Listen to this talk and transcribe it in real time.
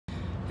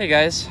Hey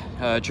guys,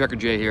 Trucker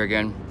Jay here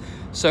again.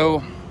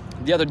 So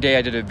the other day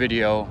I did a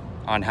video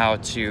on how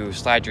to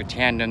slide your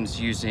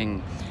tandems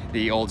using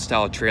the old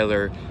style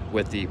trailer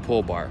with the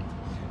pull bar.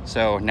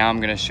 So now I'm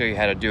going to show you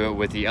how to do it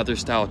with the other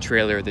style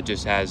trailer that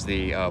just has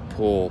the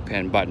pull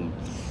pin button.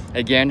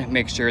 Again,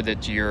 make sure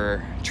that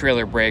your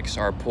trailer brakes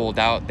are pulled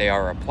out, they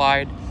are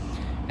applied,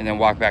 and then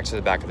walk back to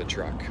the back of the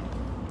truck.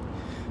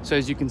 So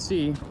as you can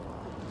see,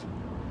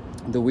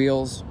 the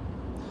wheels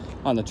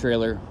on the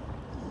trailer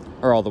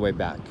are all the way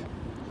back.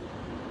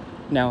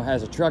 Now,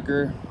 as a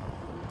trucker,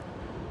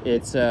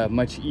 it's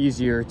much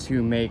easier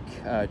to make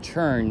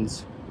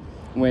turns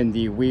when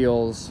the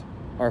wheels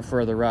are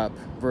further up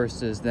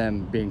versus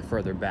them being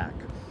further back.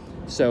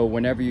 So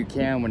whenever you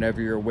can,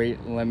 whenever your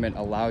weight limit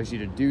allows you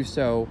to do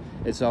so,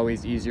 it's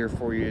always easier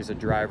for you as a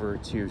driver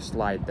to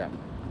slide them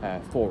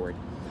forward.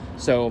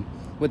 So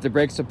with the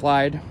brakes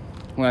applied,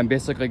 what I'm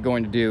basically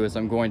going to do is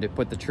I'm going to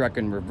put the truck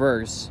in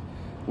reverse,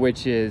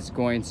 which is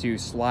going to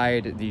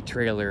slide the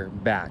trailer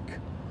back.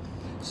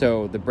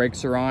 So the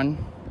brakes are on,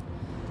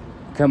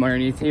 come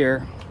underneath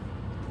here.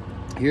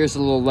 Here's a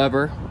little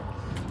lever.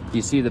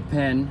 You see the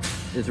pin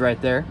is right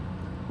there,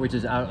 which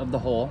is out of the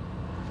hole.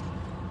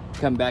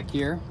 Come back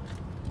here.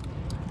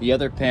 The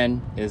other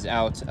pin is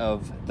out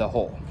of the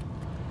hole.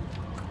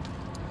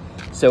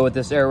 So with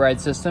this air ride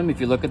system,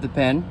 if you look at the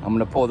pin, I'm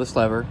gonna pull this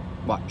lever,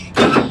 watch.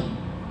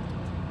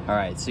 All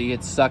right, see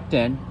it's sucked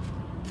in,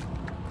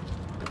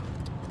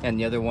 and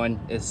the other one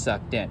is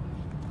sucked in.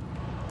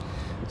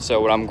 So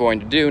what I'm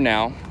going to do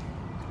now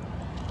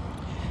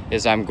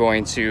is I'm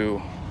going to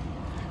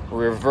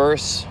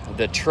reverse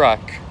the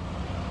truck,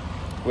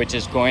 which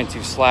is going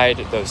to slide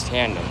those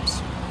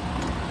tandems.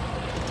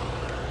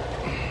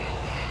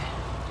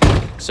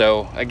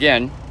 So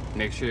again,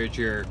 make sure that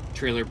your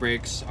trailer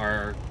brakes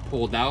are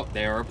pulled out,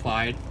 they are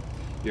applied.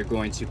 You're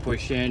going to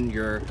push in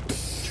your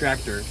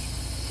tractor,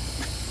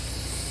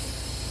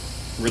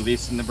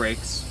 releasing the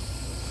brakes.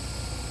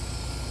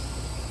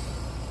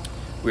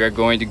 We are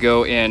going to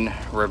go in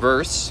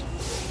reverse.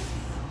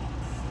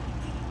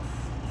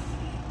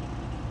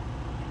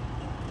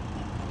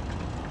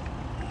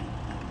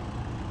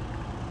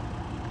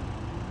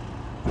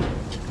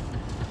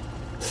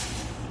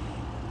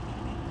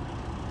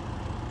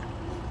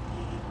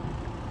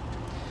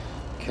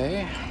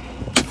 Okay.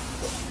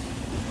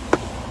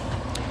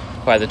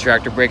 Apply the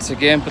tractor brakes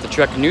again, put the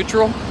truck in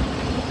neutral.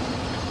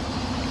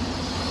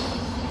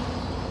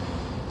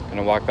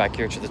 Gonna walk back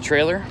here to the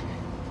trailer.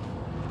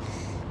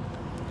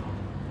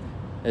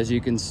 As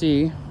you can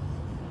see,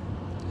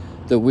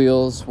 the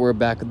wheels were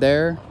back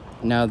there.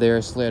 Now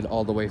they're slid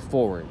all the way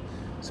forward.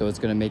 So it's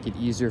gonna make it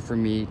easier for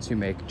me to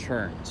make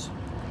turns.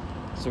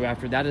 So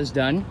after that is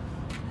done,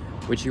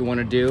 what you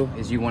wanna do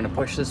is you wanna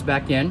push this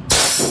back in.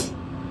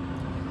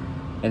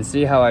 And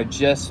see how I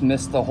just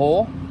missed the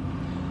hole?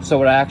 So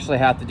what I actually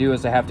have to do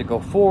is I have to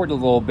go forward a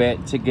little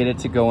bit to get it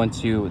to go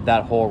into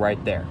that hole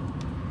right there.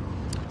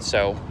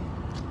 So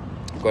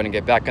I'm going to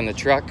get back in the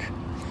truck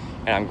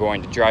and I'm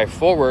going to drive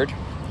forward,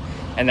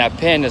 and that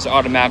pin is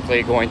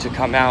automatically going to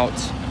come out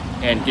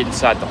and get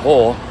inside the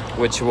hole,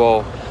 which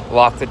will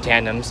lock the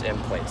tandems in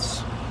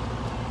place.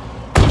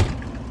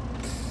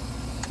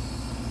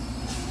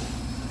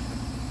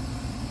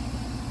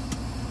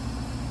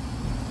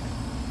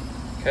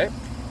 Okay.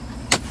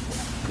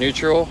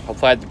 Neutral,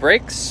 applied the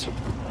brakes.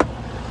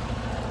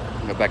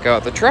 Go back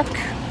out the truck.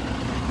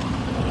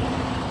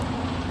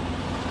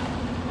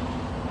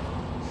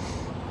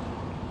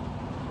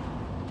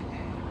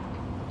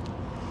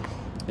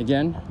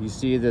 Again, you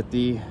see that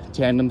the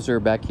tandems are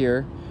back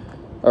here,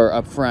 or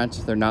up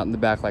front. They're not in the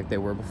back like they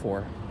were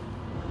before.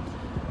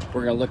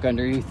 We're gonna look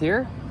underneath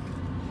here.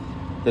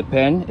 The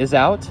pin is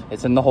out,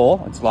 it's in the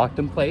hole, it's locked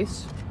in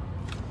place.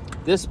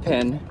 This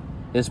pin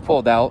is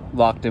pulled out,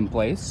 locked in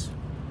place.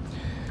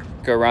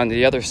 Go around to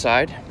the other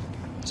side.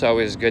 It's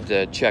always good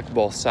to check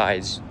both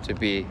sides to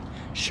be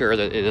sure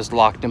that it is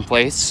locked in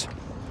place.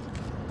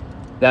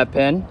 That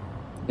pin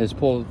is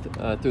pulled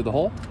through the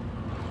hole,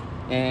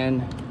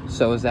 and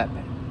so is that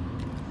pin.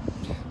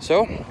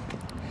 So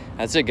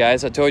that's it,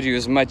 guys. I told you it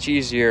was much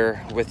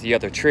easier with the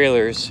other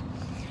trailers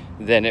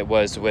than it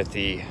was with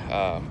the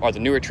or the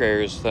newer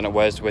trailers than it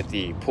was with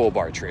the pull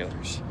bar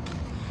trailers.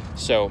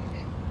 So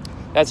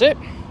that's it.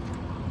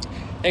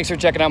 Thanks for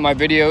checking out my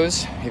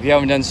videos. If you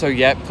haven't done so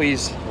yet,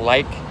 please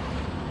like,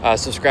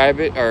 subscribe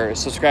if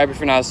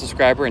you're not a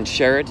subscriber, and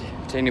share it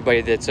to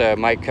anybody that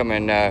might come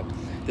and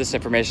this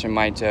information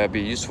might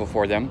be useful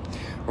for them.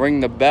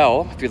 Ring the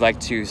bell if you'd like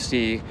to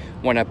see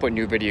when I put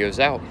new videos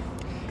out.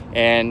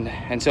 And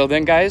until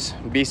then, guys,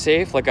 be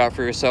safe, look out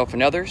for yourself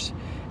and others.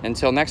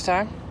 Until next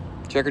time,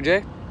 Trucker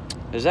Jay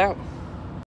is out.